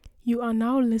You are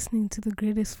now listening to the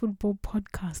greatest football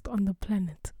podcast on the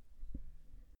planet.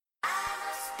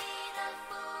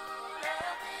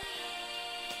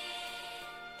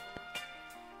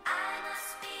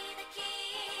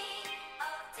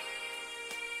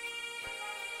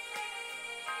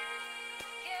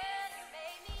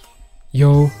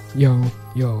 Yo,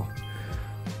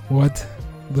 what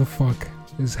the fuck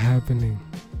is happening,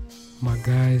 my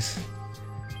guys?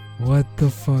 What the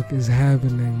fuck is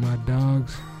happening, my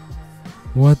dogs?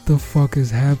 What the fuck is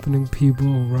happening, people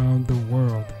around the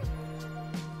world?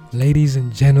 Ladies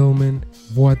and gentlemen,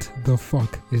 what the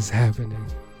fuck is happening?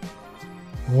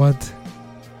 What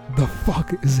the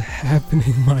fuck is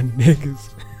happening, my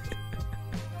niggas?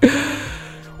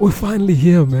 We're finally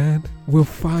here, man. We're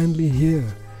finally here.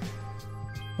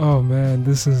 Oh man,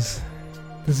 this is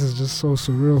just so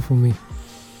surreal for me.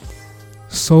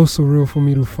 So surreal for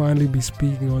me to finally be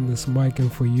speaking on this mic and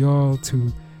for y'all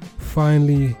to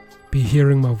finally be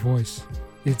hearing my voice.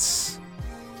 This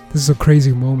is a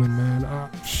crazy moment,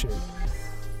 man. Shit.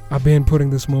 I've been putting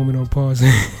this moment on pause.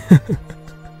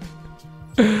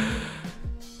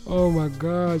 Oh my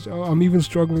gosh. I'm even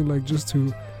struggling just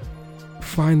to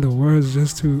find the words,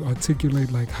 just to articulate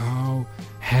how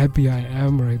happy I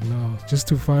am right now, just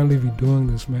to finally be doing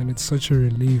this, man. It's such a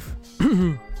relief.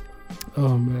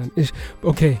 Oh man.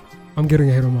 Okay, I'm getting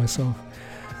ahead of myself.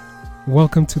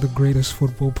 Welcome to the greatest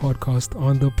football podcast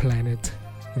on the planet,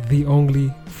 the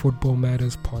only Football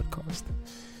Matters Podcast.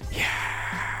 Yeah,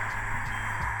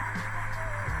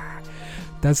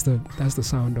 that's the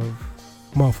sound of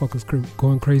motherfuckers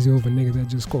going crazy over niggas that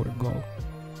just scored a goal.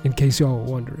 In case y'all were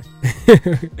wondering.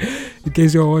 In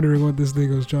case y'all wondering what this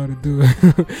nigga was trying to do.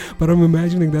 But I'm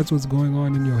imagining that's what's going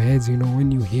on in your heads,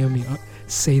 when you hear me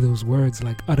say those words,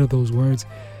 utter those words.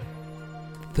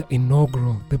 The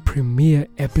inaugural, the premiere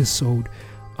episode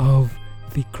of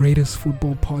the greatest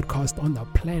football podcast on the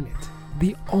planet.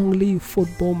 The only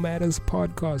Football Matters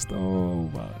Podcast. Oh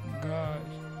my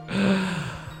gosh.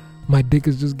 My dick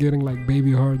is just getting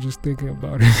baby hard just thinking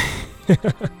about it.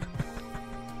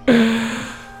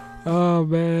 Oh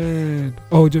man.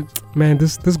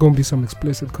 This gonna be some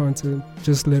explicit content.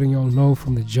 Just letting y'all know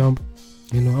from the jump.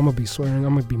 I'm gonna be swearing.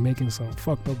 I'm gonna be making some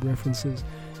fucked up references.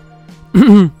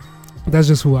 That's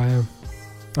just who I am.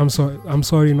 I'm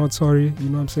sorry, not sorry. You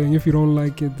know what I'm saying? If you don't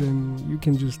like it, then you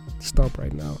can just stop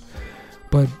right now.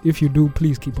 But if you do,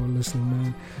 please keep on listening,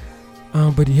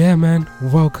 man. But yeah, man,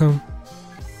 welcome.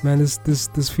 Man, this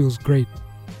feels great.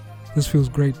 This feels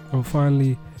great. I'm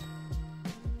finally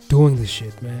doing this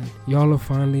shit, man. Y'all are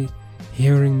finally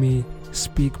hearing me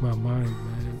speak my mind,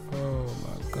 man. Oh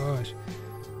my gosh.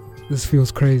 This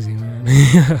feels crazy, man.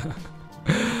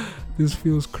 This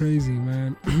feels crazy,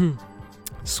 man.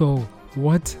 So,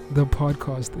 what the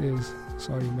podcast is.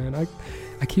 Sorry, man.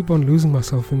 I keep on losing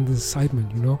myself in this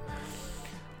excitement,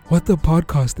 What the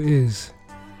podcast is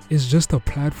just a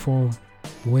platform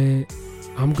where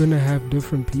I'm going to have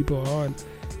different people on.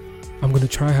 I'm going to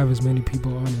try have as many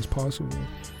people on as possible.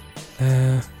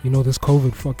 This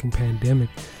COVID fucking pandemic,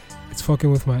 it's fucking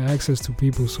with my access to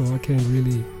people, so I can't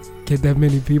really get that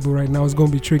many people right now. It's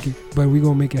gonna be tricky, but we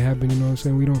gonna make it happen. You know what I'm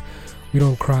saying? We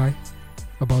don't cry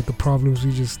about the problems.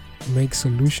 We just make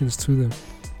solutions to them.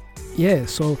 Yeah,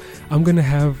 so I'm gonna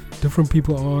have different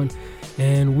people on,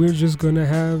 and we're just gonna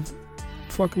have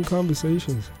fucking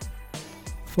conversations.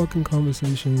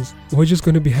 We're just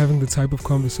gonna be having the type of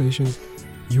conversations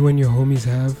you and your homies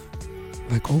have,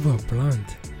 over a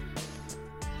blunt.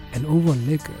 And over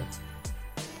liquor,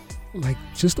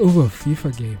 just over a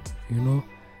FIFA game,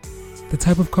 the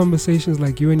type of conversations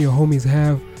you and your homies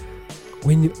have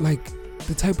when you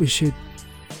the type of shit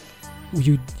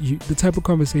you the type of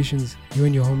conversations you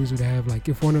and your homies would have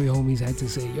if one of your homies had to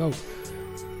say, yo,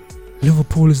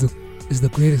 Liverpool is the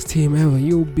greatest team ever,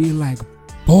 you'll be like,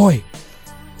 boy,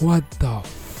 what the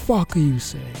fuck are you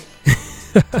saying?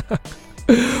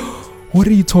 What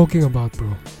are you talking about,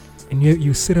 bro? And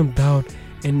you sit him down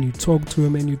and you talk to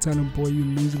him and you tell him, boy, you're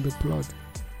losing the plot.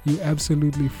 You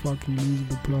absolutely fucking losing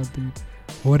the plot, dude.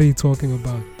 What are you talking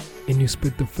about? And you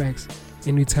spit the facts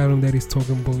and you tell him that he's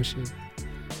talking bullshit.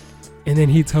 And then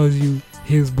he tells you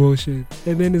his bullshit.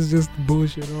 And then it's just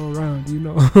bullshit all around,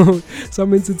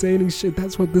 Some entertaining shit.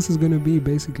 That's what this is going to be,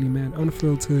 basically, man.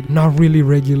 Unfiltered, not really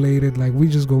regulated. We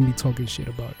just going to be talking shit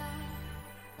about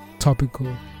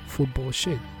topical football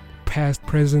shit. Past,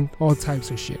 present, all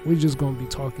types of shit. We're just gonna be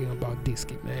talking about this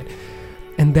kid, man.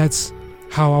 And that's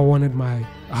how I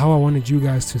wanted you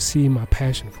guys to see my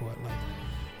passion for it.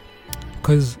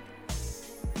 Because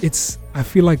I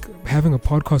feel like having a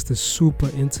podcast is super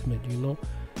intimate,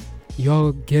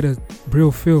 Y'all get a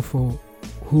real feel for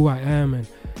who I am and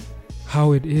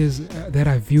how it is that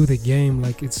I view the game.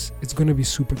 Like it's gonna be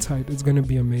super tight. It's gonna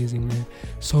be amazing, man.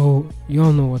 So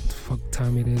y'all know what the fuck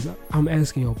time it is. I'm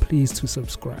asking y'all please to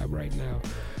subscribe right now.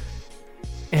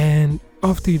 And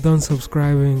after you're done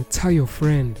subscribing, tell your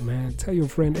friend, man. Tell your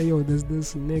friend, hey yo, there's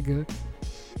this nigga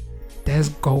that's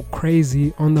go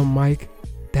crazy on the mic,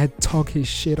 that talk his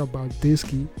shit about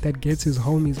Disky, that gets his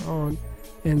homies on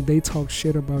and they talk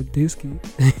shit about Disky.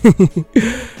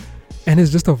 And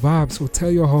it's just a vibe. So tell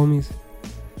your homies,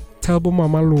 tell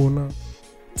Mama Luna,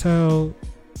 tell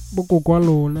Bokokwa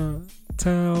Luna,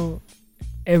 tell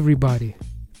everybody.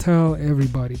 Tell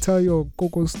everybody. Tell your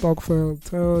Coco Stockfeld,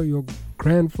 tell your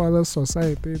grandfather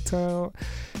society, tell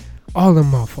all the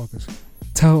motherfuckers.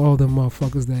 Tell all the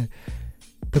motherfuckers that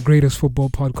the greatest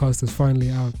football podcast is finally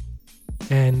out.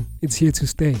 And it's here to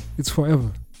stay. It's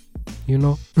forever. You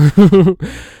know?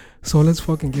 So let's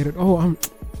fucking get it. Oh,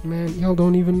 man, y'all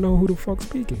don't even know who the fuck's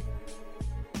speaking.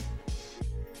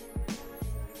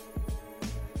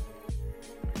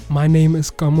 My name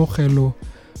is Kamogelo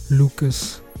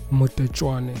Lucas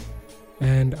Motechwane,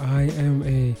 and I am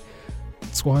a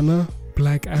Tswana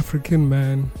black African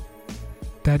man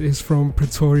that is from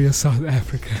Pretoria, South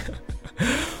Africa.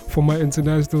 For my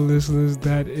international listeners,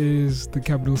 that is the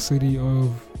capital city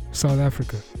of South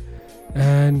Africa.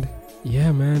 And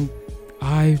yeah, man,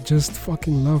 I just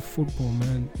fucking love football,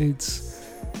 man.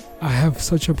 I have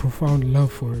such a profound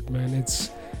love for it, man.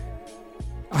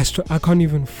 I can't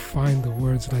even find the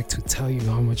words like to tell you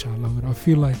how much I love it. I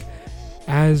feel like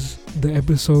as the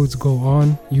episodes go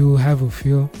on, you'll have a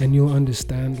feel and you'll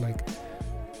understand like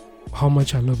how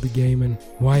much I love the game and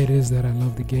why it is that I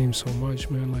love the game so much,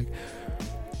 man. Like,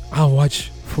 I'll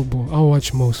watch football. I'll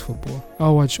watch most football.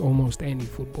 I'll watch almost any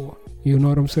football. You know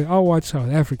what I'm saying? I'll watch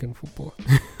South African football.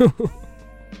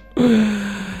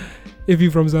 If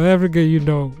you're from South Africa, you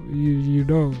know,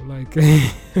 like,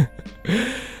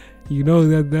 you know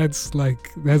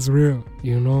that's real,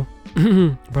 you know.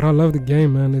 But I love the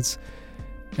game, man. It's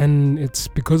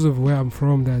because of where I'm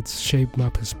from that's shaped my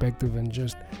perspective and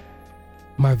just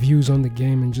my views on the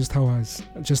game and just how I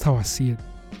see it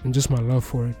and just my love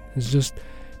for it. It's just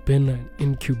been an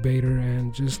incubator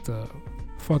and just a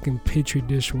fucking petri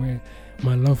dish where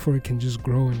my love for it can just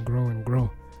grow and grow and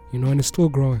grow, you know. And it's still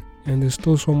growing and there's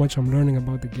still so much I'm learning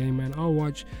about the game, man. I'll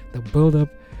watch the build up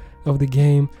of the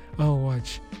game, I'll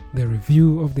watch the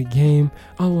review of the game,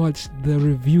 I'll watch the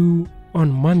review on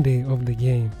Monday of the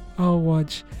game, I'll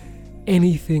watch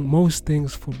anything, most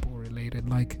things football related.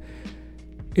 Like,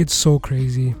 it's so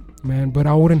crazy, man, but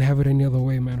I wouldn't have it any other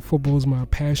way, man. Football's my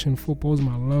passion, football's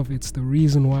my love. It's the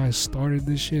reason why I started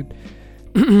this shit.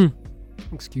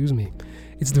 Excuse me.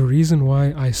 It's the reason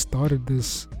why I started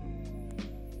this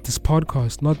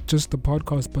podcast, not just the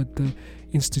podcast, but the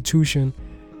institution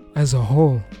as a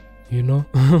whole, you know.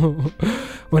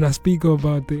 When I speak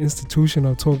about the institution,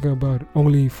 I'm talking about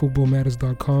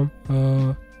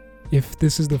OnlyFootballMatters.com. If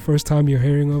this is the first time you're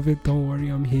hearing of it, don't worry,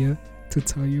 I'm here to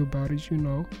tell you about it, you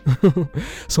know.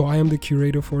 So I am the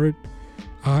curator for it.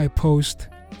 I post.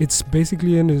 It's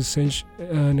basically an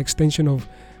extension of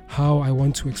how I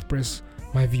want to express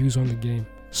my views on the game.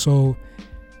 So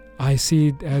I see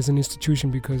it as an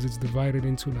institution because it's divided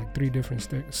into like 3 different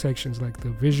sections, like the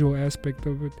visual aspect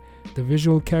of it, the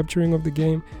visual capturing of the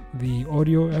game, the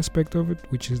audio aspect of it,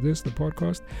 which is the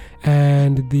podcast,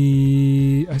 and and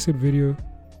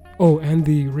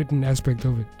the written aspect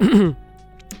of it.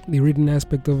 The written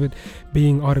aspect of it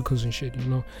being articles and shit, you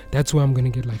know. That's where I'm gonna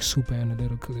get like super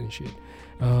analytical and shit.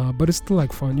 But it's still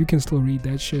like fun. You can still read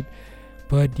that shit.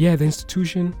 But yeah, the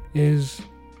institution is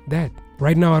that.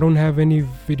 Right now I don't have any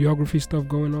videography stuff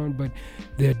going on, but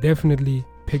there are definitely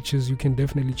pictures you can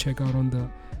definitely check out on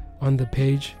the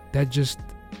page that just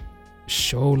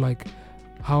show like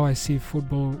how I see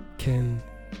football can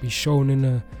be shown in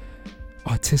a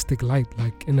artistic light,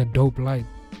 like in a dope light,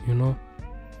 you know.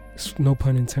 No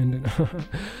pun intended.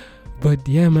 But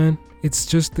yeah, man, it's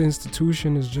just the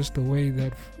institution is just the way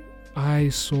that I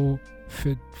saw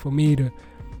fit for me to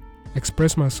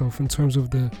express myself in terms of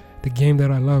the game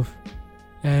that I love,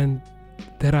 and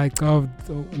that I carved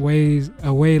a way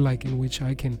like in which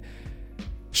I can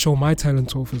show my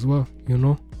talent off as well, you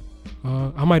know.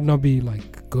 I might not be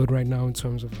like good right now in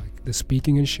terms of like the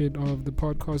speaking and shit of the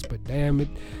podcast, but damn it,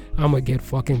 I'm gonna get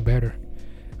fucking better.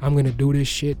 I'm gonna do this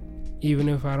shit even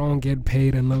if I don't get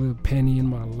paid another penny in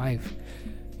my life,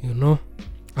 you know.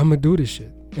 I'm gonna do this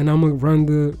shit and I'm gonna run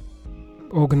the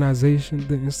organization,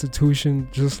 the institution,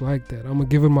 just like that. I'm gonna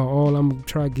give it my all. I'm gonna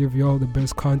try to give y'all the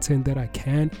best content that I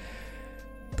can,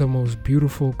 the most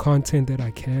beautiful content that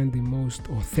I can, the most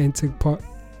authentic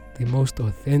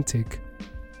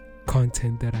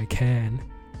content that I can,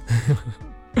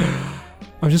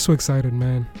 I'm just so excited,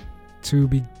 man, to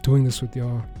be doing this with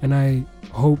y'all. And I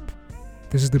hope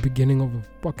this is the beginning of a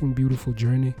fucking beautiful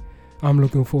journey. I'm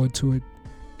looking forward to it.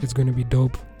 It's going to be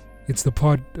dope. It's the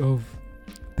part of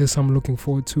this I'm looking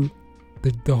forward to.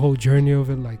 The whole journey of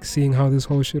it, like seeing how this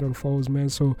whole shit unfolds, man.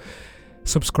 So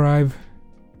subscribe.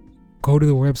 Go to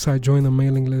the website, join the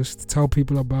mailing list, tell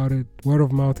people about it. Word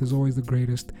of mouth is always the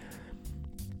greatest.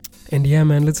 And yeah,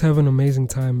 man, let's have an amazing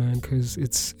time, man, because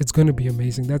it's going to be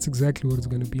amazing. That's exactly what it's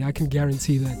going to be. I can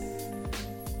guarantee that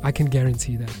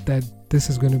this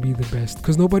is going to be the best,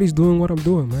 because nobody's doing what I'm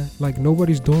doing, man. Like,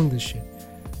 nobody's doing this shit.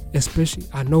 Especially,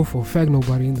 I know for a fact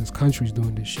nobody in this country is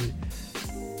doing this shit.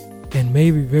 And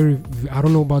maybe I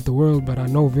don't know about the world, but I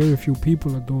know very few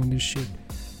people are doing this shit.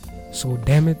 So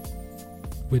damn it,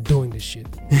 we're doing this shit.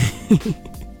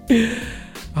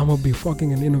 I'm gonna be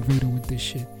fucking an innovator with this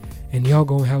shit. And y'all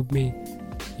gonna help me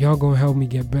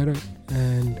get better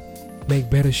and make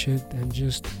better shit and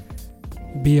just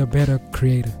be a better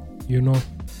creator, you know.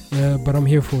 But I'm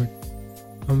here for it.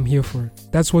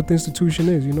 That's what the institution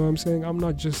is, you know what I'm saying? I'm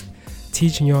not just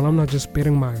teaching y'all, I'm not just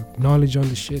spitting my knowledge on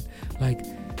the shit. Like,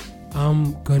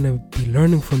 I'm gonna be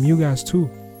learning from you guys too,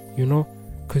 you know,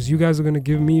 because you guys are gonna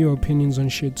give me your opinions on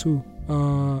shit too.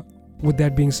 With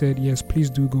that being said, yes, please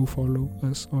do go follow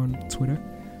us on Twitter,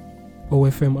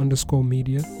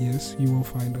 OFM_media. Yes, you will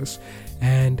find us.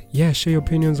 And yeah, share your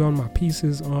opinions on my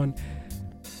pieces, on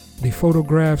the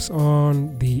photographs,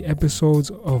 on the episodes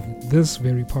of this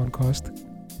very podcast.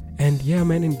 And yeah,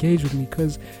 man, engage with me,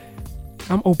 because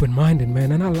I'm open-minded,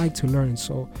 man, and I like to learn.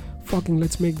 So fucking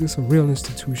let's make this a real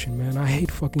institution, man. I hate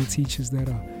fucking teachers that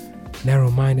are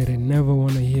narrow-minded and never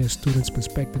want to hear a student's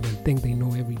perspective and think they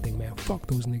know everything, man. Fuck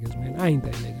those niggas, man. I ain't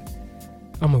that nigga.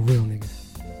 I'm a real nigga.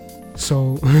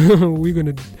 So we're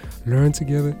gonna learn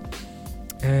together,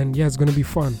 and yeah, it's gonna be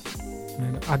fun,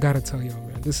 man. I gotta tell y'all,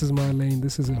 man, this is my lane.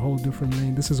 This is a whole different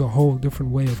lane. This is a whole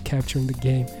different way of capturing the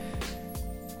game,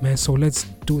 man. So let's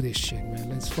do this shit, man.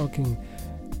 Let's fucking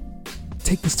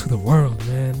take this to the world,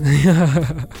 man.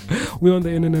 We're on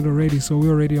the internet already, so we're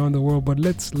already on the world, but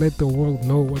let's let the world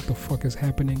know what the fuck is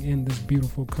happening in this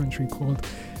beautiful country called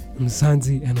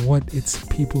Mzansi and what its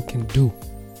people can do.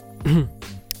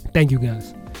 Thank you,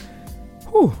 guys.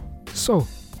 Whew. So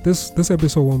this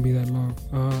episode won't be that long.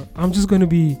 I'm just gonna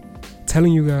be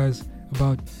telling you guys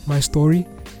about my story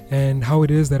and how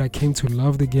it is that I came to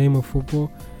love the game of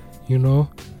football, you know.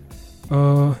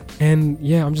 And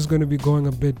yeah, I'm just gonna be going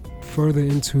a bit further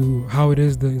into how it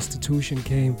is the institution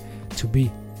came to be,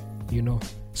 you know,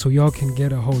 so y'all can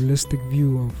get a holistic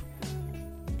view of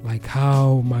like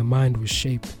how my mind was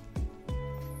shaped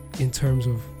in terms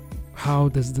of how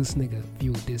does this nigga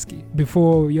view this game.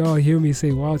 Before y'all hear me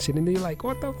say wild shit and they're like,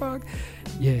 what the fuck?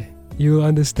 Yeah, you'll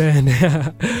understand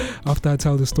after I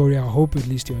tell the story. I hope at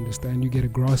least you understand, you get a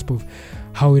grasp of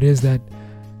how it is that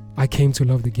I came to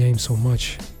love the game so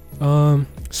much. So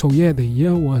yeah, the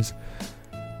year was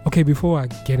okay. Before I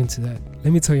get into that,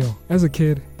 let me tell y'all, as a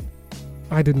kid,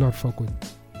 I did not fuck with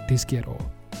this kid at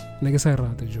all. Like I said,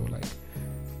 like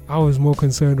I was more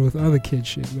concerned with other kid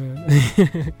shit, man.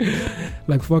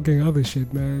 Like fucking other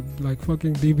shit, man. Like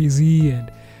fucking DBZ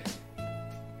and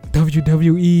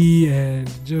WWE and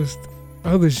just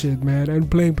other shit, man. And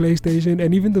playing PlayStation,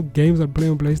 and even the games I play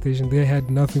on PlayStation, they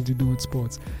had nothing to do with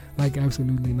sports. Like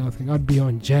absolutely nothing. I'd be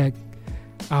on Jack.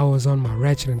 I was on my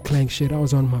Ratchet and Clank shit. I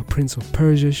was on my Prince of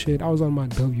Persia shit. I was on my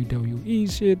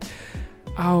WWE shit.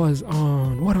 I was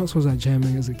on... What else was I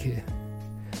jamming as a kid?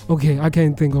 Okay, I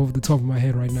can't think off the top of my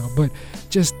head right now. But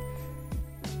just...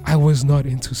 I was not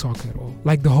into soccer at all.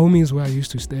 Like the homies where I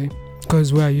used to stay.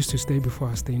 Because where I used to stay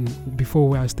before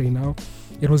where I stay now,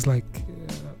 it was like...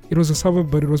 it was a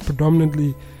suburb, but it was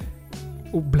predominantly...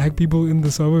 black people in the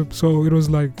suburb, so it was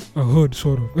like a hood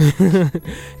sort of.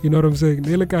 You know what I'm saying?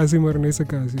 Sort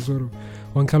of.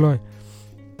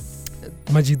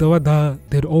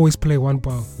 They'd always play one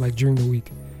ball like during the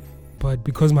week, but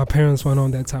because my parents weren't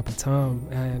on that type of time,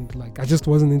 and like I just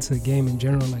wasn't into the game in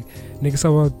general, like niggas,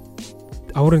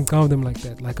 I wouldn't count them like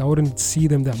that. Like I wouldn't see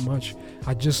them that much.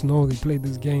 I just know they played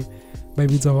this game.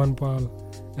 Maybe it's a one ball,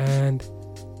 and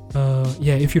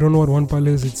yeah, if you don't know what one pile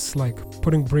is, it's like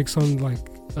putting bricks on like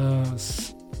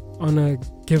on a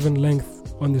given length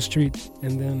on the street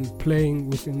and then playing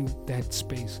within that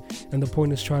space, and the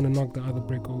point is trying to knock the other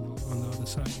brick over on the other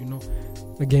side, you know,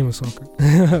 a game of soccer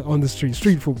on the street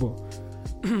football.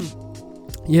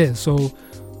 Yeah, so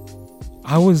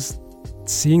I was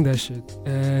seeing that shit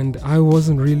and I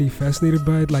wasn't really fascinated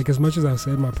by it. Like as much as I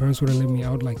said my parents wouldn't let me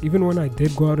out, like even when I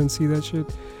did go out and see that shit,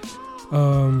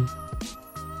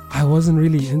 I wasn't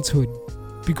really into it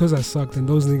because I sucked and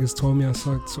those niggas told me I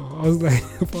sucked, so I was like,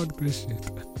 fuck this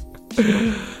shit.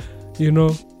 You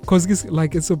know, because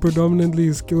it's a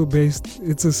predominantly skill-based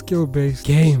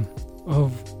game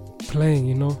of playing,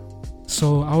 you know.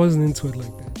 So I wasn't into it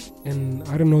like that, and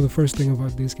I didn't know the first thing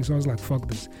about this, so I was like, fuck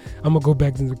this, I'm gonna go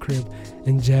back to the crib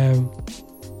and jam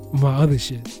my other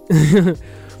shit.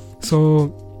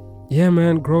 So yeah,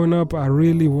 man, growing up I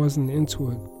really wasn't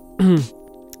into it.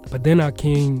 But then I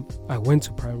went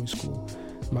to primary school.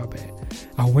 My bad.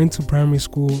 I went to primary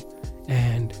school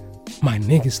and my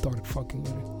niggas started fucking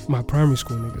with it. My primary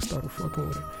school niggas started fucking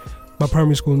with it. My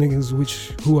primary school niggas,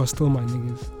 who are still my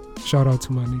niggas. Shout out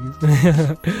to my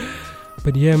niggas.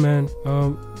 But yeah, man,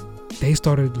 they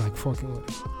started like fucking with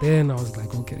it. Then I was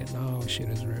like, okay, now shit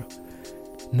is real.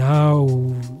 Now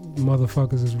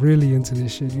motherfuckers is really into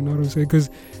this shit, you know what I'm saying? Because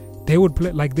they would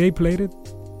play, like they played it,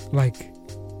 like,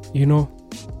 you know,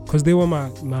 because they were my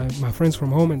friends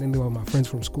from home and then they were my friends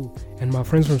from school. And my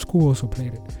friends from school also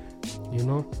played it, you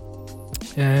know?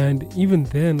 And even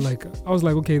then, like, I was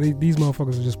like, okay, these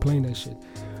motherfuckers are just playing that shit.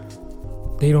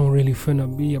 They don't really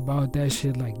finna be about that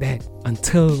shit like that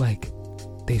until, like,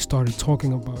 they started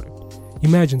talking about it.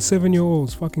 Imagine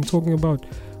 7-year-olds fucking talking about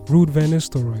Ruud van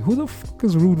Nistelrooy. Who the fuck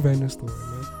is Ruud van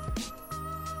Nistelrooy, man?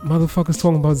 Motherfuckers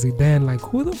talking about Zidane. Like,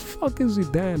 who the fuck is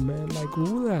Zidane, man? Like,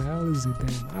 who the hell is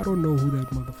Zidane? I don't know who that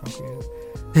motherfucker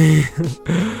is.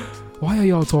 Why are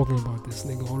y'all talking about this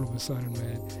nigga all of a sudden,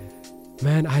 man?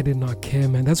 Man, I did not care,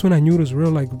 man. That's when I knew it was real.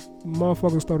 Like,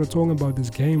 motherfuckers started talking about this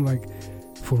game, like,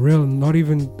 for real. Not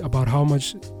even about how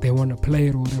much they want to play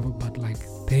it or whatever, but, like,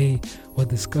 they were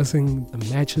discussing the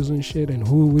matches and shit and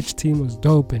which team was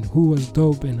dope and who was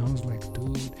dope. And I was like,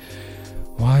 dude,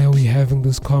 why are we having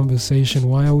this conversation?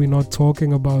 Why are we not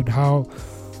talking about how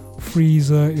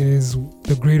Frieza is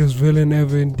the greatest villain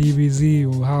ever in DBZ,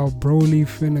 or how Broly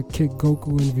finna kick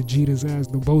Goku and Vegeta's ass,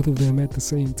 the both of them at the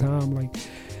same time?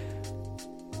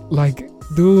 Like,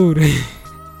 dude,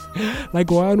 like,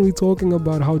 why aren't we talking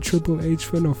about how Triple H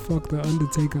finna fuck the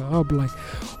Undertaker up? Like,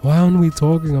 why aren't we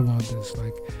talking about this?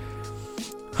 Like,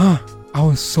 I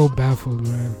was so baffled,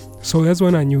 man. So that's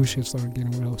when I knew shit started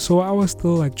getting real. So I was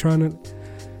still like trying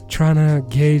to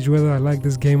gauge whether I liked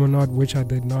this game or not, which I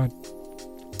did not.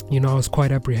 You know, I was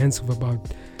quite apprehensive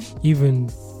about even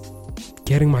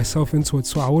getting myself into it,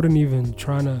 so I wouldn't even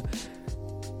trying to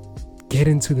get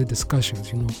into the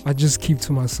discussions, you know. I just keep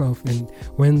to myself, and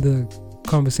when the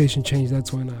conversation changed,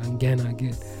 that's when I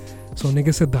get. So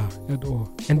nigga said that at all.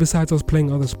 And besides, I was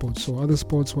playing other sports, so other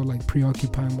sports were like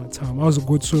preoccupying my time. I was a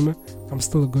good swimmer. I'm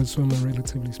still a good swimmer,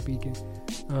 relatively speaking.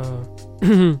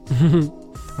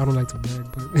 I don't like to brag,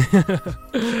 but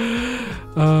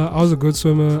I was a good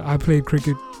swimmer. I played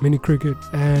cricket, mini cricket,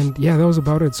 and yeah, that was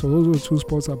about it. So those were 2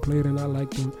 sports I played, and I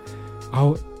liked them.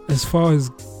 As far as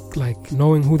like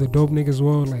knowing who the dope niggas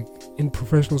were, like in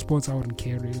professional sports, I wouldn't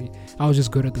care really. I was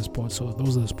just good at the sport, so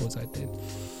those are the sports I did.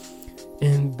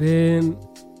 And then,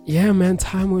 yeah, man,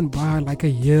 time went by, like a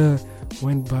year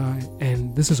went by,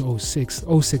 and this is 06.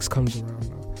 06 comes around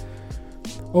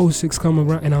now. 06 come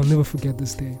around, and I'll never forget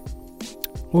this day.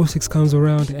 06 comes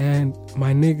around, and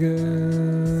my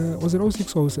nigga, was it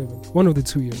 06 or 07? One of the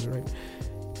 2 years, right?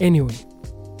 Anyway,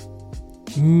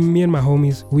 me and my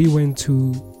homies, we went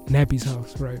to Nappy's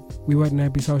house, right? We were at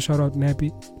Nappy's house. Shout out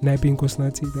Nappy in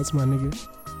Kosnati. That's my nigga.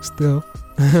 Still.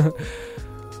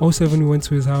 07, we went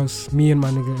to his house. Me and my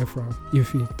nigga Ephraim.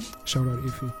 Iffy. Shout out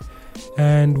Iffy.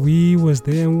 And we was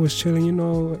there and we was chilling, you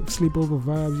know, sleepover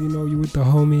vibes, you know, you with the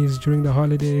homies during the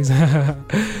holidays.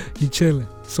 You chilling.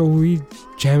 So we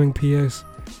jamming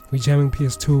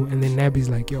PS2, and then Nappy's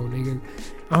like, yo, nigga,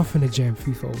 I'm finna jam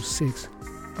FIFA 06.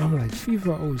 I'm like,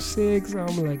 FIFA 06?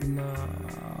 I'm like,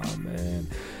 nah, man.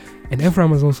 And Ephraim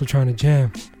was also trying to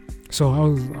jam. So I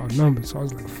was outnumbered. So I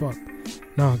was like, fuck.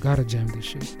 Now I gotta jam this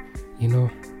shit, you know?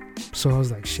 So I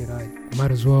was like, shit, I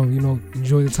might as well, you know,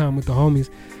 enjoy the time with the homies.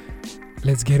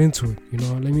 Let's get into it, you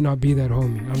know? Let me not be that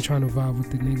homie. I'm trying to vibe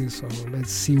with the niggas, so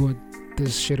let's see what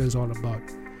this shit is all about.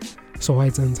 So I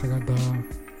got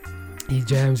he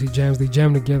jams, they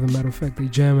jam together. Matter of fact, they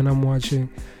jam and I'm watching.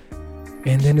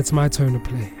 And then it's my turn to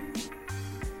play.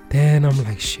 Then I'm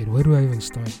like, shit, where do I even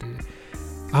start, dude?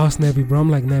 I asked Nappy, bro.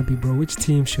 I'm like, Nappy, bro, which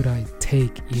team should I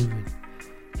take even?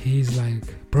 He's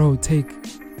like, bro, take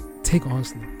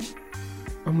Arsenal.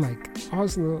 I'm like,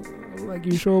 Arsenal? I'm like,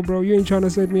 you sure, bro? You ain't trying to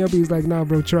set me up? He's like, nah,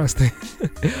 bro, trust it.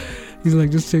 He's like,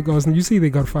 just take Arsenal. You see they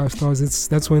got 5 stars.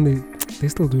 That's when they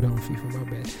still do that on FIFA, my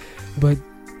bad. But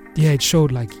yeah, it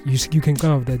showed like you can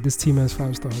count that this team has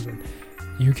 5 stars, and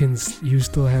you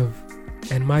still have,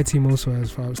 and my team also has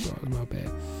 5 stars, my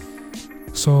bad.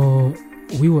 So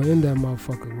we were in that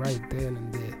motherfucker right then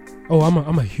and there. Oh,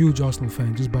 I'm a huge Arsenal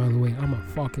fan, just by the way. I'm a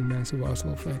fucking massive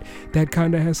Arsenal fan. That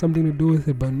kind of has something to do with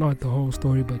it, but not the whole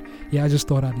story. But yeah, I just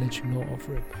thought I'd let you know off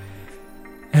rip.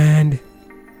 And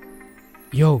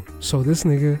yo, so this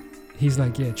nigga, he's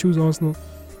like, yeah, choose Arsenal.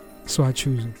 So I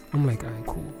choose him. I'm like, alright,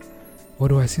 cool. What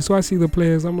do I see? So I see the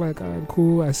players. I'm like, alright,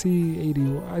 cool. I see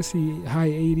high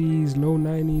 80s, low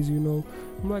 90s, you know.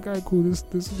 I'm like, alright, cool. This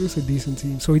is a decent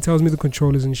team. So he tells me the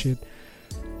controllers and shit.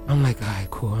 I'm like, alright,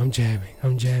 cool. I'm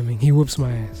jamming. He whoops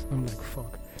my ass. I'm like,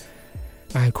 fuck.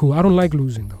 Alright, cool. I don't like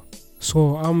losing though.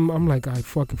 So I'm like, alright,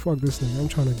 fuck this thing. I'm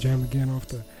trying to jam again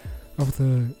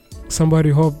after somebody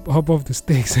hop off the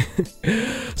sticks.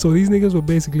 So these niggas were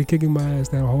basically kicking my ass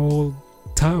that whole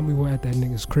time we were at that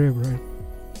nigga's crib, right?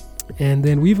 And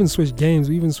then we even switched games.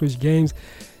 We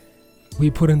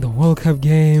put in the World Cup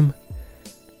game.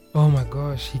 Oh my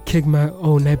gosh,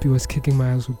 Neppy was kicking my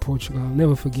ass with Portugal. I'll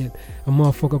never forget a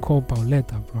motherfucker called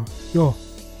Pauleta, bro. Yo,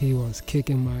 he was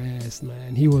kicking my ass,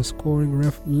 man. He was scoring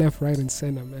left, right, and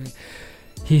center, man.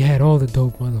 He had all the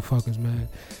dope motherfuckers, man.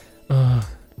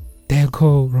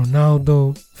 Deco,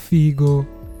 Ronaldo, Figo,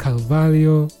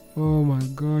 Carvalho. Oh my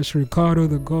gosh, Ricardo,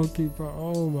 the goalkeeper.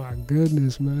 Oh my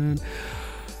goodness, man.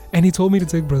 And he told me to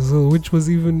take Brazil, which was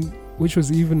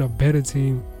even a better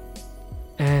team.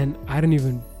 And I didn't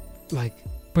even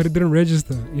but it didn't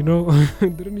register, you know.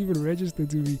 It didn't even register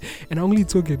to me. And I only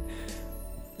took it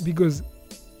because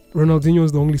Ronaldinho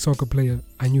was the only soccer player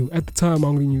I knew. At the time, I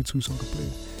only knew 2 soccer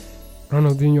players.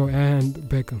 Ronaldinho and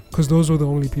Beckham. Because those were the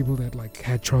only people that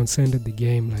had transcended the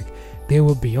game. They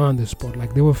were beyond the sport.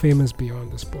 They were famous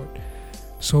beyond the sport.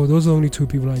 So those are the only 2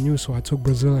 people I knew. So I took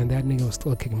Brazil, and that nigga was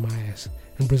still kicking my ass.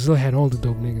 And Brazil had all the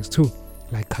dope niggas too.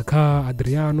 Like Kaká,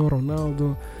 Adriano,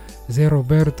 Ronaldo, Zé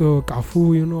Roberto,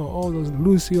 Cafu, you know, all those,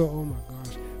 Lucio, oh my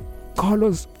gosh.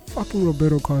 Carlos, fucking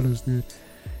Roberto Carlos, dude.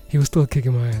 He was still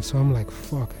kicking my ass. So I'm like,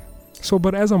 fuck. So,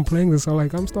 but as I'm playing this,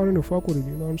 I'm starting to fuck with it,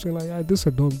 you know what I'm saying? This is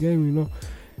a dope game, you know.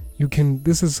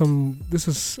 This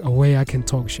is a way I can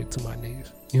talk shit to my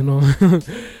niggas, you know.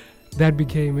 That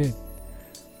became it.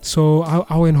 So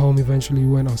I went home eventually,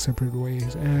 we went our separate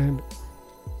ways, and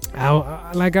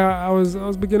I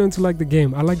was beginning to like the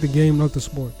game. I like the game, not the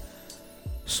sport.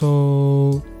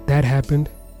 So that happened,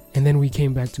 and then we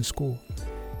came back to school,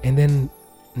 and then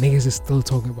niggas is still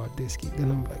talking about this kid. Then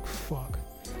I'm like, fuck.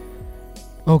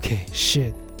 Okay,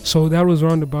 shit. So that was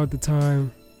around about the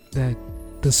time that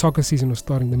the soccer season was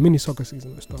starting, the mini soccer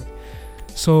season was starting.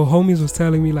 So homies was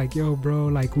telling me yo, bro,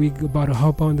 we about to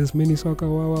hop on this mini soccer,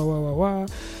 wah.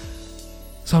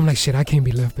 So I'm like, shit, I can't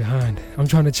be left behind. I'm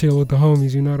trying to chill with the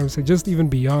homies, you know what I'm saying? Just even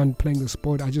beyond playing the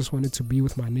sport, I just wanted to be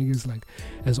with my niggas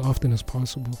as often as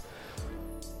possible.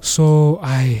 So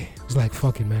I was like,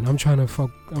 fuck it, man. I'm trying to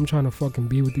fucking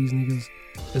be with these niggas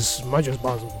as much as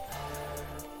possible.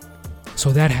 So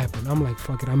that happened. I'm like,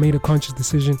 fuck it. I made a conscious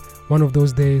decision. One of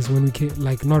those days when we came,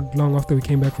 not long after we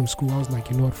came back from school, I was like,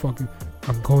 you know what, fuck it.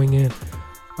 I'm going in.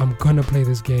 I'm gonna play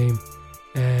this game.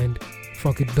 And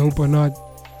fuck it, dope or not,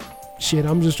 shit,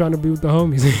 I'm just trying to be with the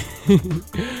homies.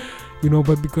 You know,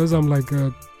 but because I'm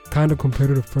a kind of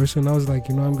competitive person, I was like,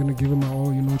 you know, I'm gonna give it my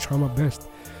all, you know, try my best.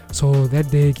 So that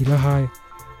day,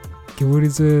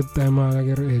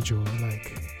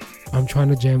 I'm trying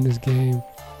to jam this game.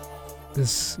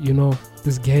 This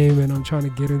game, and I'm trying to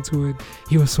get into it.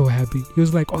 He was so happy. He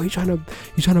was like, oh, you trying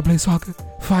to play soccer?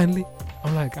 Finally.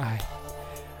 I'm like, alright,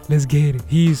 let's get it.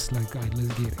 He's like, alright,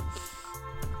 let's get it.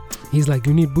 He's like,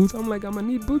 you need boots? I'm like, I'm gonna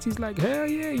need boots. He's like, hell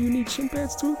yeah, you need shin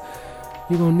pads too?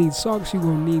 You're gonna need socks, you're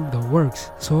gonna need the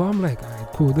works. So I'm like, alright,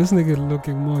 cool. This nigga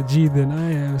looking more G than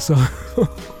I am, so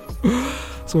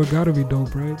so it gotta be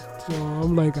dope, right? So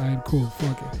I'm like, alright, cool,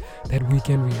 fuck it. That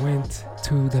weekend we went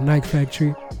to the Nike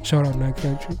factory. Shout out Nike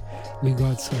factory. We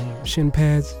got some shin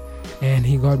pads, and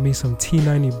he got me some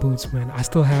T90 boots, man. I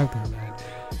still have them, man.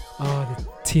 The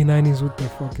T90s with the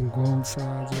fucking gold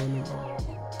sides on them. Oh,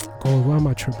 gold, why am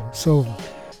I tripping?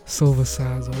 Silver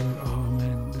sides on it. Oh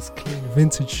man, this clean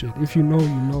vintage shit. If you know,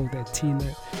 you know that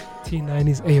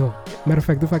T90s. Ayo, matter of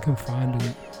fact, if I can find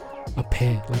a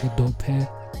pair, a dope pair,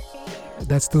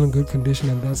 that's still in good condition,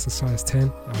 and that's a size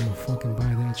 10, I'm gonna fucking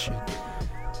buy that shit.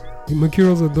 The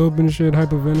Mercurials are dope and shit,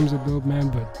 Hypervenoms are dope, man,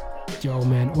 but yo,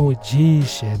 man, OG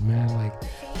shit, man,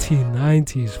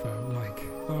 T90s, fam,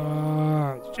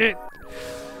 shit.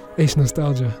 It's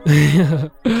nostalgia.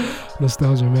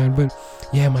 Nostalgia, man. But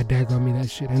yeah, my dad got me that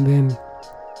shit, and then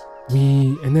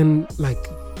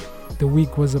the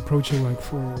week was approaching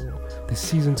for the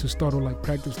season to start, or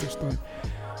practice to start.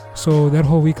 So that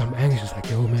whole week I'm anxious,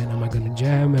 yo, man, am I gonna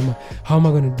jam? How am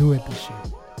I gonna do it this year?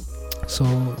 So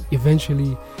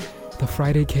eventually the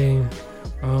Friday came,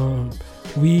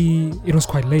 It was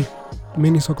quite late.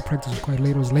 Mini soccer practice was quite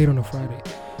late. It was late on a Friday.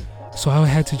 So I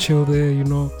had to chill there,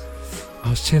 I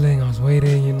was chilling, I was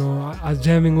waiting, I was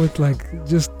jamming with,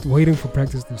 just waiting for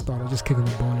practice to start. I was just kicking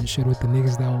the ball and shit with the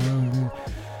niggas that were around there.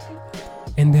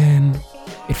 And then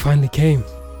it finally came.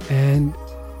 And,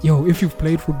 if you've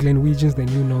played for Glenwegians, then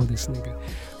you know this nigga.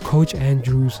 Coach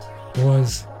Andrews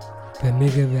was the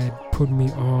nigga that put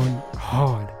me on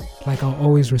hard. I'll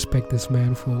always respect this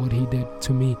man for what he did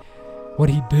to me. What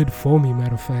he did for me,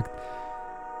 matter of fact.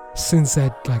 Since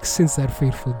that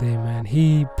fateful day, man,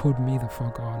 he put me the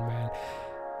fuck on, man.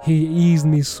 He eased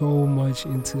me so much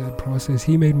into that process.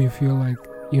 He made me feel like,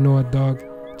 you know what, dog,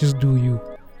 just do you.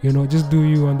 Just do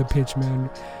you on the pitch, man.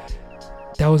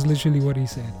 That was literally what he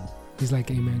said. He's like,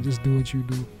 hey, man, just do what you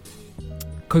do.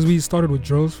 Because we started with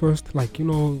drills first,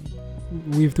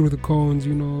 weave through the cones,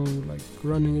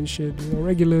 running and shit,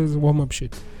 regulars, warm-up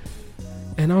shit.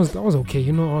 And I was okay,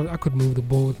 I could move the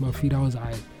ball with my feet, I was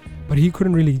alright. But he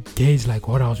couldn't really gauge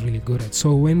what I was really good at.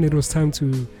 So when it was time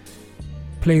to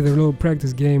play the little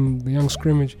practice game, the young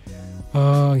scrimmage,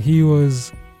 he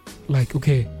was like,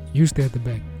 okay, you stay at the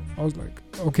back. I was like,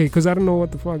 okay, because I don't know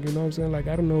what the fuck, you know what I'm saying?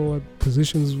 I don't know what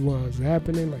positions was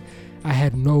happening. I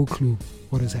had no clue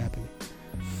what is happening.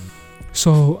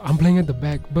 So I'm playing at the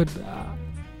back, but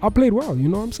I played well, you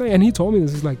know what I'm saying? And he told me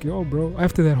this, he's like, yo, bro,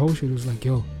 after that whole shit, it was like,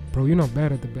 yo, bro, you're not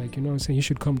bad at the back, you know what I'm saying? You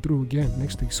should come through again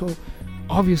next week. So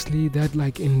obviously that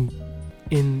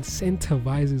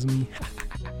incentivizes me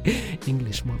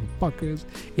English motherfuckers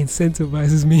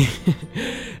incentivizes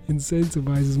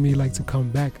me to come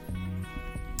back.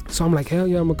 So I'm like, hell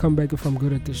yeah, I'm gonna come back if I'm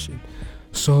good at this shit.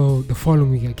 So the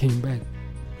following week I came back.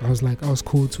 I was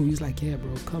cool too. He's like, yeah,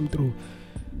 bro, come through,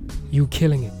 you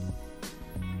killing it.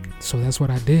 So that's what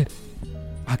I did.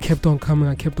 I kept on coming,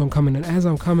 and as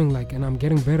I'm coming, and I'm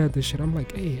getting better at this shit, I'm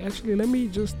like, hey, actually, let me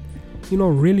just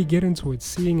really get into it,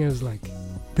 seeing as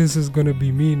this is gonna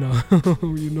be me now,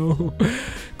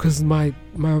 because my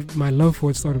love for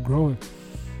it started growing,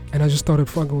 and I just started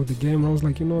fucking with the game. And I was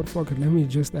like, you know what, fuck it, let me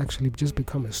just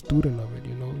become a student of it,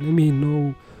 let me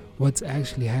know what's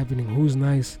actually happening, who's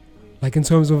nice, in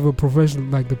terms of a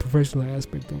professional, the professional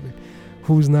aspect of it,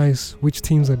 who's nice, which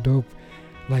teams are dope,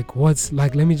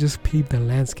 let me just peep the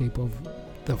landscape of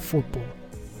the football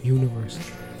universe.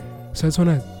 So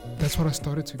that's what I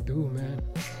started to do, man.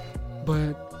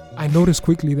 But I noticed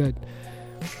quickly that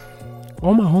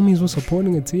all my homies were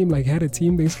supporting a team, had a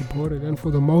team they supported, and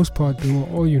for the most part they were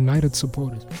all United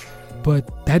supporters.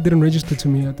 But that didn't register to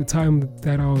me at the time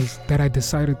that I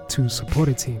decided to support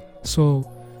a team. So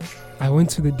I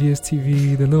went to the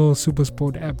DSTV, the little Super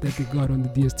Sport app that they got on the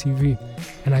DSTV,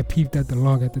 and I peeped at the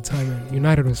log at the time, and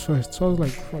United was first. So I was like,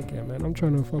 fuck yeah, man, I'm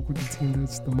trying to fuck with the team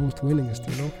that's the most winningest,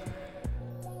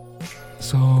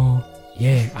 So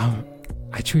yeah,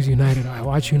 I choose United. I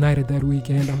watch United that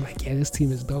weekend. I'm like, yeah, this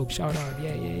team is dope. Shout out.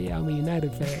 Yeah, I'm a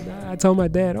United fan. I told my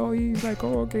dad, he's like,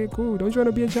 okay, cool. Don't you want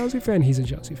to be a Chelsea fan? He's a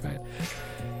Chelsea fan.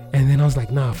 And then I was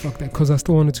like, nah, fuck that. Because I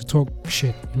still wanted to talk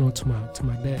shit, to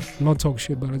my dad. Not talk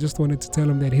shit, but I just wanted to tell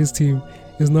him that his team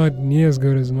is not near as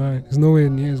good as mine. It's nowhere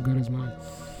near as good as mine.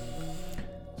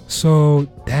 So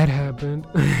that happened.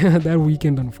 That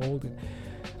weekend unfolded.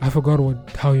 I forgot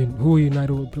who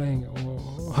United were playing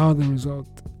or how the result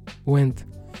went,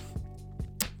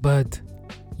 but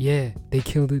yeah, they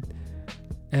killed it.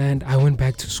 And I went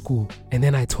back to school, and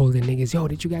then I told the niggas, yo,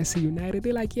 did you guys see United?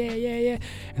 They're like, yeah.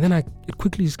 And then it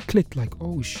quickly clicked,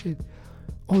 oh shit,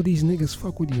 all these niggas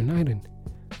fuck with United.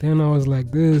 Then I was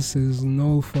like, this is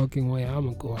no fucking way I'm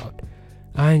gonna go out.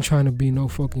 I ain't trying to be no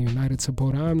fucking United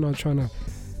supporter. I'm not trying to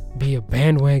be a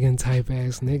bandwagon type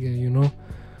ass nigga,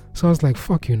 So I was like,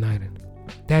 fuck United.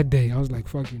 That day I was like,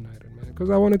 fuck United, man, because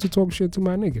I wanted to talk shit to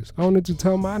my niggas. I wanted to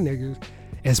tell my niggas,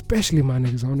 especially my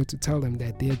niggas, I wanted to tell them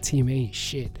that their team ain't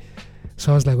shit.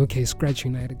 So I was like, okay, scratch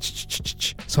United.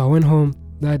 So I went home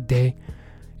that day,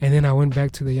 and then I went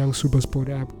back to the Young Super Sport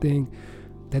app thing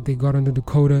that they got on the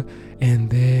Dakota, and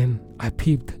then I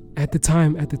peeped. At the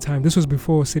time, this was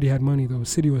before City had money though.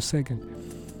 City was second.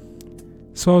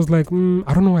 So I was like, I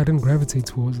don't know why I didn't gravitate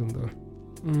towards them though.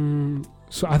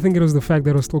 So I think it was the fact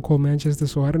that it was still called Manchester,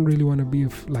 so I didn't really want to be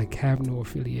have no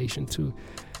affiliation to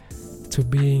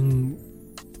being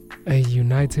a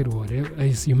United or whatever,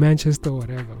 a Manchester or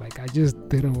whatever. I just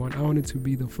didn't want. I wanted to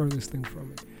be the furthest thing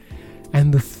from it.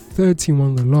 And the third team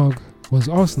on the log was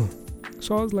Arsenal.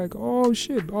 So I was like, oh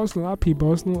shit, Arsenal. I peep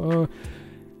Arsenal.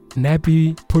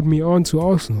 Nappy put me on to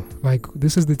Arsenal.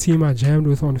 This is the team I jammed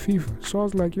with on FIFA. So I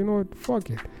was like, you know what, fuck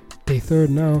it. They third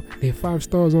now. They 5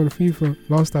 stars on FIFA.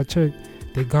 Last I checked,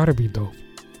 they gotta be dope.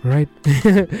 right?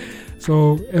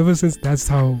 So ever since, that's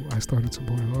how I started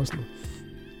supporting Arsenal.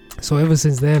 So ever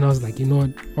since then, I was like, you know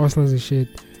what, Arsenal's a shit.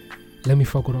 Let me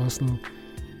fuck with Arsenal.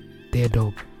 They're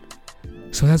dope.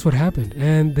 So that's what happened.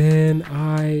 And then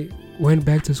I went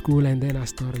back to school, and then I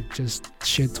started just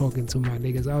shit talking to my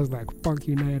niggas. I was like, fuck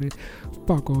United,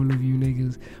 fuck all of you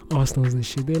niggas, Arsenal's the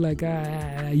shit. They're like,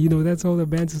 you know, that's how the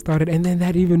banter started. And then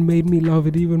that even made me love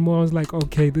it even more. I was like,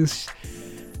 okay, this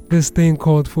thing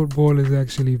called football is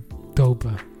actually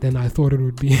doper than I thought it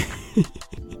would be.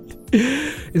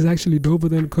 It's actually doper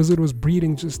than, because it was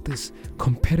breeding just this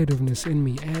competitiveness in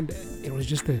me, and it was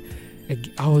just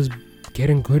I was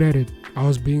getting good at it. I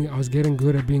was getting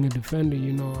good at being a defender,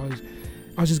 you know.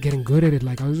 I was just getting good at it.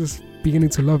 Like, I was just beginning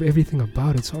to love everything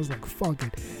about it. So I was like, fuck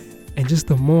it. And just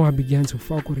the more I began to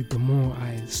fuck with it, the more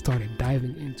I started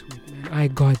diving into it, man. I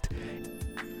got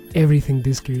everything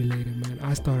Disky related, man.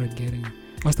 I started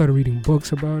reading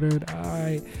books about it.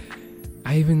 I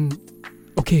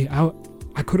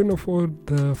couldn't afford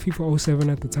the FIFA 07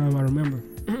 at the time, I remember.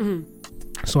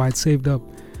 So I'd saved up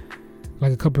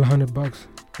like a couple of $100.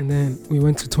 And then we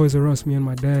went to Toys R Us, me and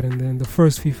my dad, and then the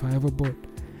first FIFA I ever bought,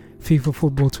 FIFA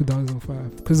Football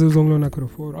 2005, because it was the only one I could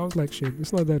afford. I was like, shit,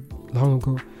 it's not that long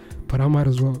ago, but I might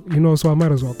as well, you know, so I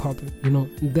might as well cop it, you know.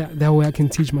 That way I can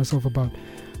teach myself about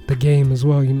the game as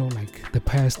well, you know, like the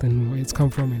past and where it's come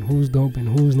from and who's dope and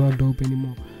who's not dope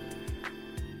anymore,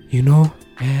 you know.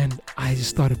 And I just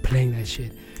started playing that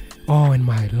shit. Oh, and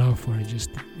my love for it just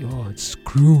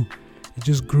grew. It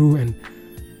just grew, and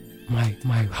my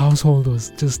household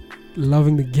was just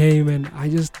loving the game, and I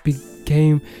just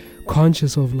became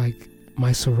conscious of like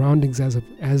my surroundings as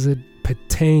it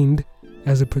pertained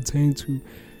to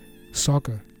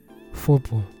soccer,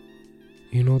 football,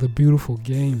 you know, the beautiful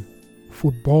game,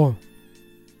 football.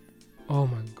 Oh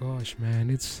my gosh, man,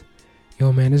 it's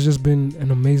just been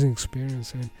an amazing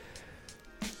experience and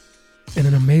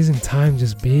an amazing time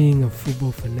just being a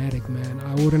football fanatic, man.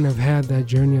 I wouldn't have had that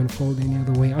journey unfold any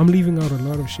other way. I'm leaving out a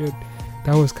lot of shit.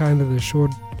 That was kind of the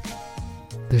short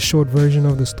version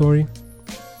of the story.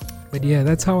 But yeah,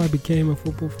 that's how I became a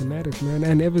football fanatic, man.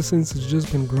 And ever since, it's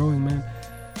just been growing, man.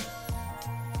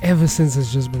 Ever since,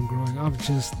 it's just been growing. I've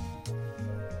just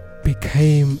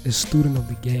became a student of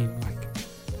the game. Like,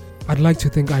 I'd like to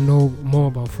think I know more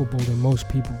about football than most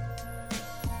people.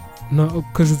 No,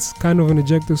 because it's kind of an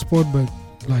objective sport, but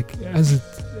like as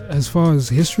far as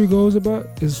history goes,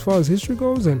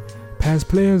 and past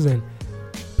players and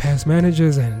past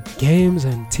managers and games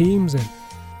and teams, and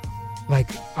like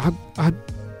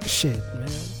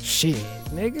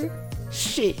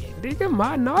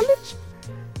my knowledge,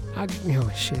 I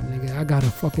got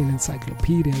a fucking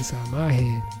encyclopedia inside my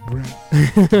head, bruh.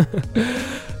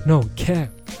 No cap,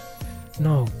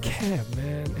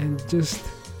 man. And just,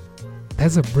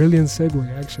 that's a brilliant segue,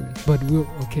 actually. But the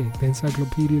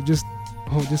encyclopedia, just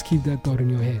keep that thought in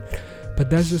your head. But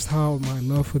that's just how my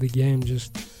love for the game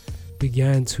just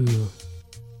began to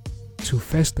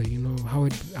fester, you know, how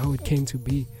it came to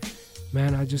be.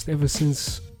 Man, I just, ever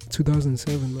since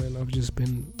 2007, man, I've just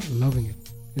been loving it.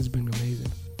 It's been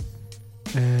amazing.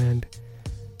 And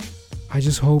I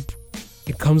just hope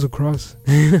it comes across.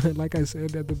 Like I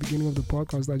said at the beginning of the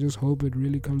podcast, I just hope it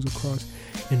really comes across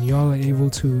and y'all are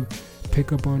able to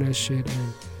pick up on that shit,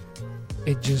 and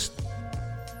it just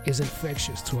is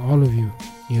infectious to all of you,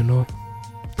 you know,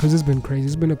 because it's been crazy.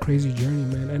 It's been a crazy journey,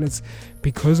 man, and it's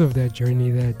because of that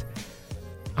journey that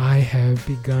I have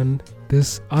begun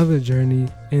this other journey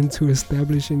into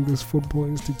establishing this football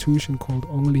institution called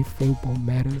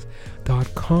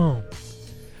OnlyFootballMatters.com.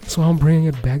 So I'm bringing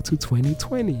it back to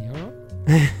 2020, y'all.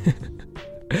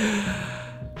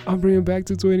 I'm bringing it back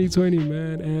to 2020,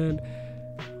 man, and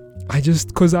I just,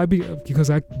 because I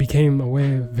became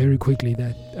aware very quickly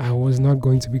that I was not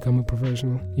going to become a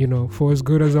professional. You know, for as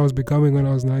good as I was becoming when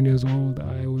I was 9 years old,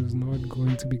 I was not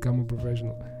going to become a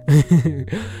professional.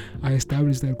 I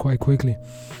established that quite quickly.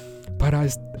 But I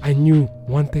knew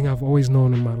one thing I've always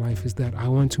known in my life is that I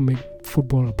want to make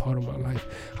football a part of my life.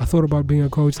 I thought about being a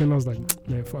coach, and I was like,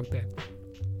 man, fuck that.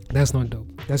 That's not dope.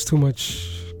 That's too much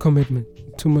commitment,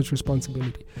 too much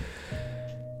responsibility.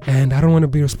 And I don't want to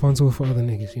be responsible for other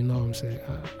niggas, you know what I'm saying?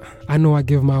 I know I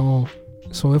give my all.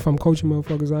 So if I'm coaching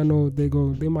motherfuckers, I know they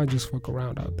might just fuck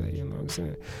around out there, you know what I'm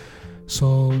saying?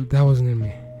 So that wasn't in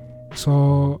me.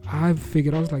 So I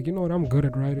figured, I was like, you know what, I'm good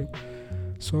at writing.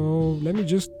 So let me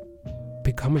just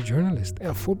become a journalist,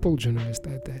 a football journalist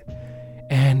at that.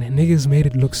 And niggas made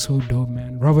it look so dope,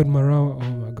 man. Robert Morale,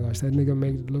 oh my gosh, that nigga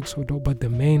made it look so dope. But the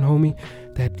main homie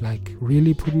that like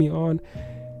really put me on,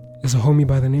 is a homie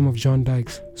by the name of John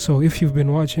Dykes. So if you've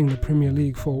been watching the Premier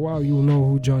League for a while, you'll know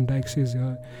who John Dykes is.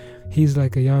 He's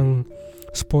like a young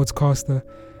sportscaster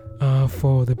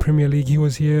for the Premier League. He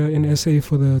was here in SA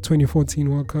for the 2014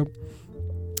 World Cup.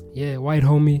 Yeah, white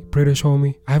homie, British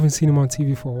homie. I haven't seen him on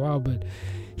TV for a while, but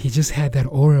he just had that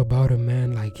aura about him,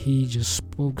 man. Like, he just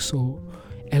spoke so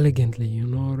elegantly, you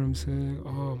know what I'm saying?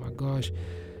 Oh my gosh.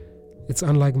 It's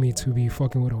unlike me to be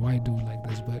fucking with a white dude like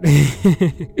this,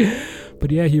 but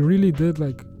yeah, he really did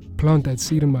like plant that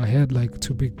seed in my head, like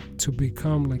to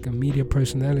become like a media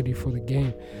personality for the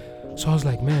game. So I was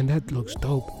like, man, that looks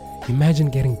dope. Imagine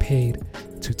getting paid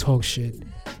to talk shit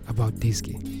about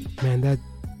Diski. Man, that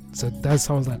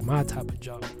sounds like my type of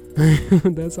job.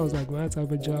 That sounds like my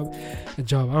type of job, a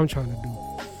job I'm trying to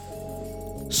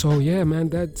do. So yeah, man,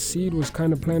 that seed was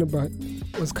kind of planted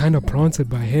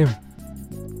by him.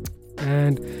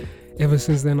 And ever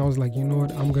since then, I was like, you know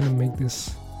what? I'm gonna make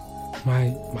this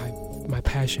my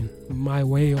passion, my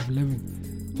way of living,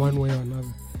 one way or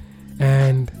another.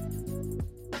 And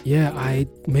yeah, I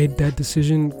made that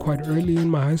decision quite early in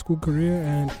my high school career.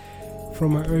 And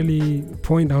from an early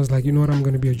point, I was like, you know what? I'm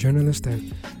gonna be a journalist.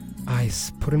 And I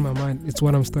put in my mind, it's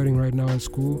what I'm studying right now in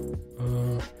school,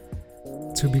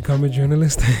 to become a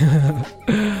journalist.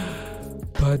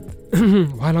 But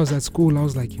while I was at school, I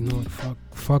was like, you know what?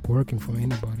 Fuck working for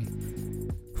anybody.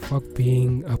 Fuck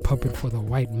being a puppet for the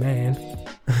white man.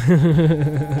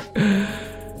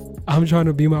 I'm trying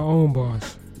to be my own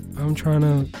boss. I'm trying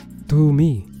to do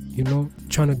me, you know,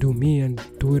 trying to do me and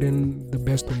do it in the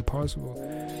best way possible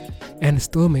and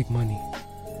still make money.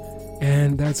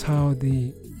 And that's how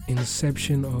the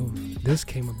inception of this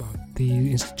came about,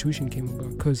 the institution came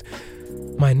about, because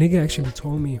my nigga actually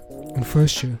told me in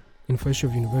first year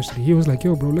of university, he was like,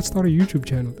 yo bro, let's start a YouTube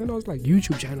channel. Then I was like,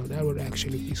 YouTube channel, that would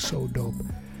actually be so dope.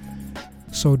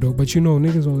 But you know,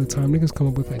 niggas all the time, niggas come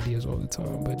up with ideas all the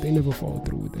time, but they never follow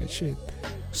through with that shit.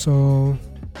 So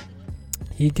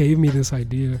he gave me this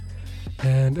idea,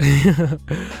 and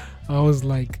I was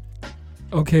like,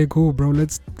 okay, cool bro,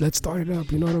 let's start it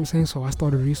up, you know what I'm saying? So I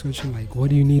started researching, like, what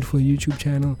do you need for a YouTube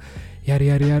channel, yada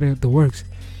yada yada, the works.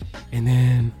 And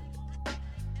then,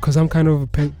 cause I'm kind of a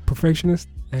perfectionist,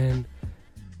 and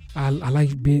I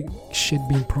like shit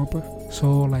being proper,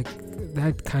 so like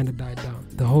that kind of died down,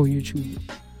 the whole YouTube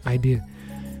idea.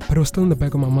 But it was still in the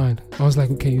back of my mind. I was like,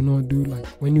 okay, you know what, dude, like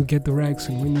when you get the racks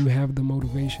and when you have the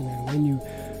motivation and when you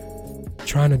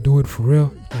trying to do it for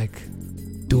real, like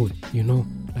do it, you know,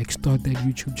 like start that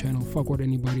YouTube channel. Fuck what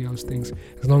anybody else thinks,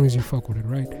 as long as you fuck with it,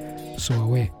 right? So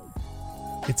away,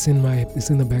 it's in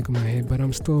the back of my head, but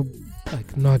I'm still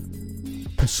like not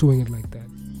pursuing it like that.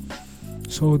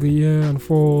 So the year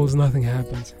unfolds, nothing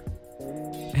happens.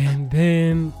 And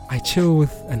then I chill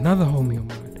with another homie of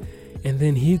mine. And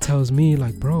then he tells me,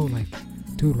 like, bro, like,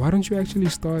 dude, why don't you actually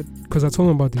start? Because I told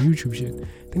him about the YouTube shit.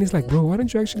 Then he's like, bro, why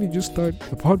don't you actually just start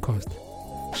a podcast?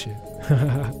 Shit.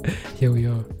 Here we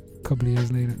are, a couple of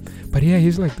years later. But yeah,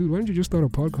 he's like, dude, why don't you just start a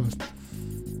podcast?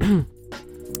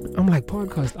 I'm like,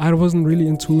 podcast? I wasn't really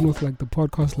in tune with, like, the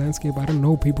podcast landscape. I don't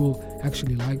know people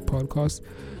actually like podcasts.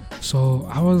 So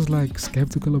I was like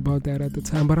skeptical about that at the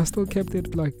time, but I still kept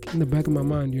it like in the back of my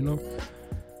mind, you know.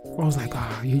 I was like,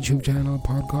 YouTube channel,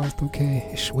 podcast,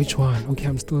 okay, which one? Okay,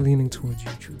 I'm still leaning towards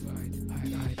YouTube.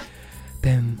 Alright.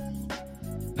 Then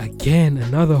again,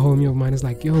 another homie of mine is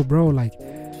like, yo bro, like,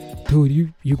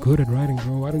 dude, you good at writing,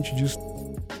 bro. Why don't you just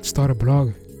start a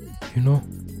blog, you know?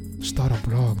 Start a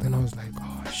blog. Then I was like,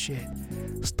 oh shit,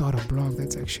 start a blog,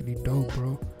 that's actually dope,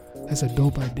 bro. That's a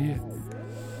dope idea.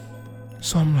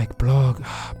 So I'm like, blog,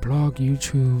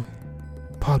 YouTube,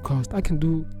 podcast. I can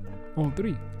do all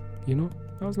three, you know?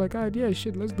 I was like, alright, yeah,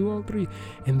 shit, let's do all three.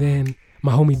 And then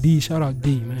my homie D, shout out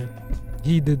D, man.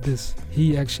 He did this.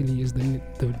 He actually is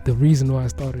the reason why I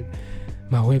started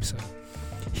my website.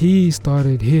 He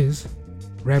started his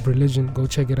Rap Religion. Go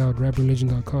check it out,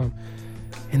 rapreligion.com.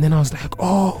 And then I was like,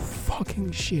 oh,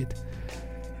 fucking shit.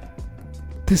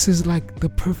 This is like the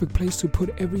perfect place to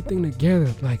put everything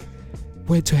together. Like,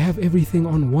 where to have everything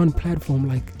on one platform,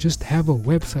 like just have a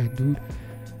website, dude.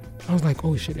 I was like,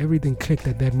 oh shit, everything clicked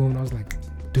at that moment. I was like,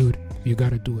 dude, you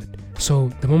gotta do it. So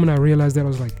the moment I realized that,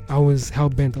 I was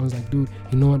hell-bent. I was like, dude,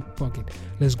 you know what, fuck it,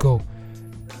 let's go.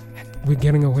 We're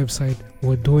getting a website,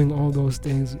 we're doing all those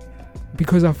things,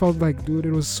 because I felt like, dude,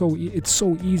 it's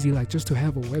so easy, like just to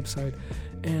have a website,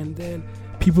 and then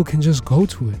people can just go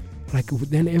to it, like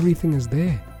then everything is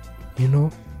there, you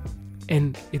know.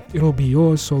 And it'll be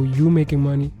yours, so you making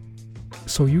money,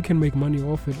 so you can make money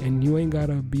off it, and you ain't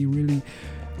gotta be really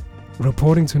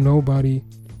reporting to nobody,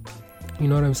 you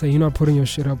know what I'm saying? You're not putting your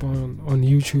shit up on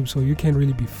YouTube, so you can't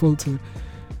really be filtered.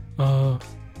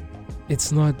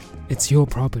 it's your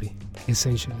property,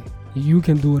 essentially. You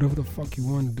can do whatever the fuck you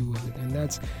want to do with it. And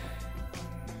that's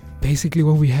basically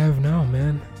what we have now,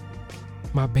 man.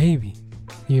 My baby,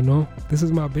 this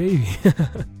is my baby.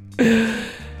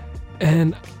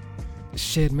 And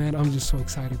shit, man, I'm just so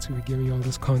excited to be giving you all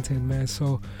this content, man.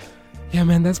 So yeah,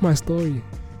 man, that's my story.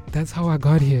 That's how I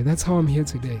got here. That's how I'm here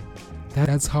today.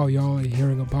 That's how y'all are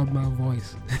hearing about my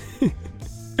voice.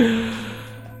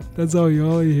 That's how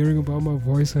y'all are hearing about my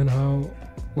voice and how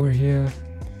we're here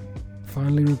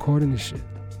finally recording this shit.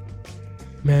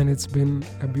 Man, it's been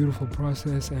a beautiful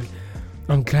process, and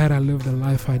I'm glad I lived the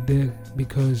life I did,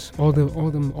 because all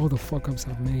the fuck ups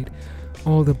I've made,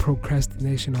 all the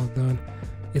procrastination I've done,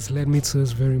 it's led me to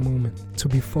this very moment, to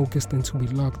be focused and to be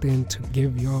locked in, to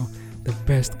give y'all the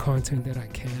best content that I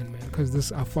can, man.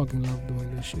 Because I fucking love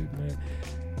doing this shit, man.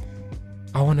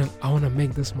 I wanna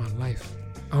make this my life.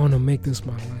 I wanna make this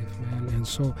my life, man. And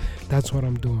so that's what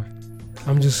I'm doing.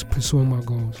 I'm just pursuing my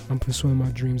goals. I'm pursuing my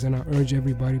dreams, and I urge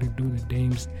everybody to do the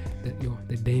damn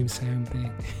same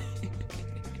thing.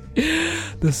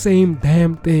 The same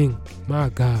damn thing. My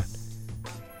God.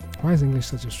 Why is English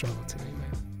such a struggle today,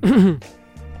 man?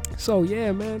 So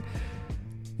yeah, man.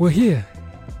 We're here.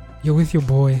 You're with your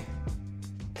boy,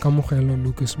 Kamogelo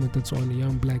Lucas Mutatswana,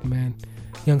 young black man,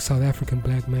 young South African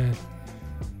black man.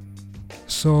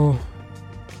 So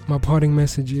my parting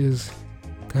message is,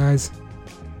 guys,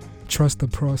 trust the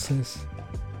process.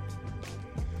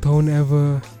 Don't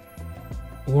ever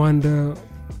wonder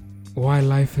why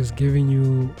life is giving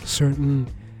you certain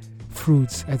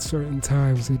fruits at certain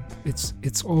times.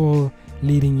 It's all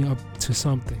leading you up to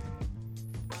something.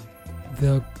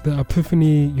 The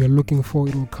epiphany you're looking for,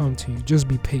 it will come to you. Just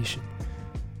be patient.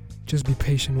 Just be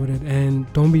patient with it,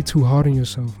 and don't be too hard on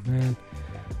yourself, man.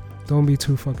 Don't be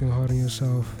too fucking hard on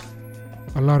yourself.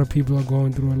 A lot of people are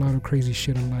going through a lot of crazy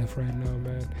shit in life right now,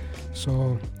 man.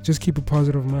 So just keep a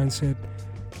positive mindset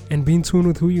and be in tune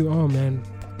with who you are, man.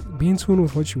 Be in tune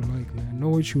with what you like, man. Know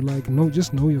what you like.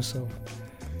 Just know yourself.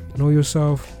 Know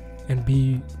yourself and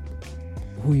be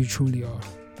who you truly are.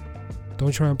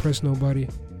 Don't try and impress nobody.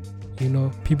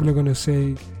 People are gonna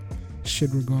say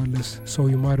shit regardless, so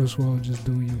you might as well just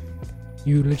do you.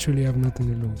 You literally have nothing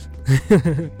to lose.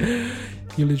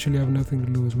 You literally have nothing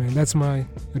to lose, man. That's my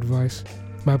advice,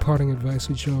 my parting advice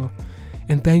with y'all.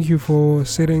 And thank you for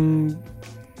sitting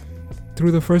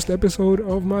through the first episode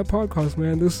of my podcast,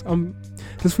 man. This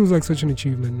feels like such an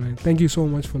achievement, man. Thank you so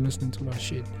much for listening to my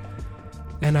shit.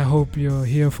 And I hope you're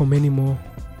here for many more.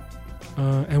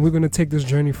 And we're gonna take this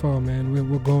journey far, man.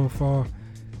 We're going far.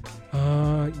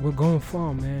 We're going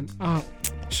far, man.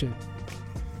 Shit.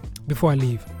 Before I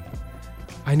leave,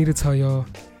 I need to tell y'all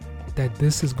that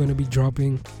this is gonna be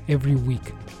dropping every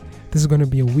week. This is gonna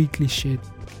be a weekly shit.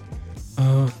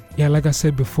 Like I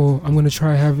said before, I'm gonna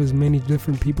try to have as many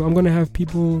different people. I'm gonna have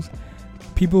people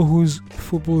whose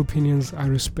football opinions I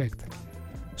respect.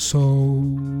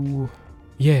 So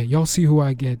yeah, y'all see who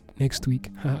I get next week.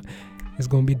 It's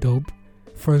gonna be dope.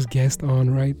 First guest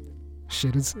on, right?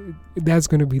 Shit, that's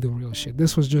gonna be the real shit.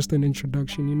 This was just an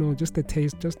introduction, just a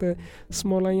taste, just a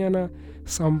small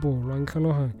sample.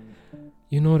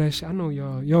 That shit. I know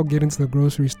y'all get into the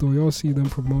grocery store, y'all see them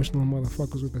promotional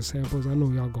motherfuckers with the samples. I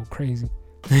know y'all go crazy.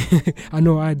 I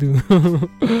know I do.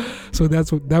 So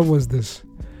that was this.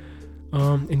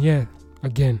 And yeah,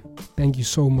 again, thank you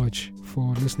so much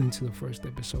for listening to the first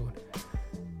episode.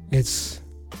 It's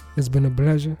been a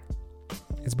pleasure.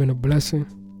 It's been a blessing.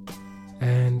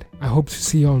 And I hope to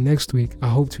see y'all next week. I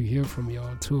hope to hear from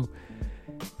y'all too.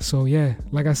 So yeah,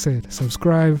 like I said,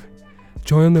 subscribe,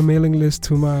 join the mailing list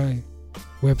to my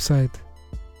website.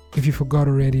 If you forgot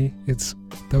already, it's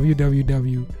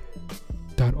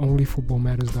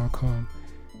www.onlyfootballmatters.com.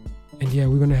 And yeah,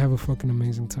 we're gonna have a fucking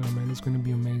amazing time, man. It's gonna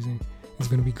be amazing. It's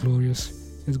gonna be glorious.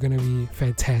 It's gonna be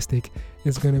fantastic.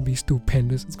 It's gonna be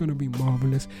stupendous. It's gonna be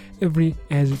marvelous. Every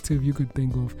adjective you could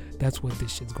think of, that's what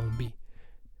this shit's gonna be.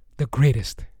 The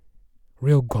greatest.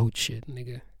 Real GOAT shit,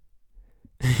 nigga.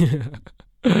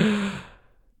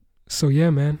 So yeah,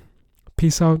 man.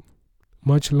 Peace out.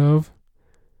 Much love.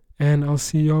 And I'll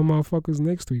see y'all motherfuckers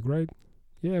next week, right?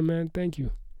 Yeah, man. Thank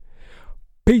you.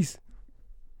 Peace.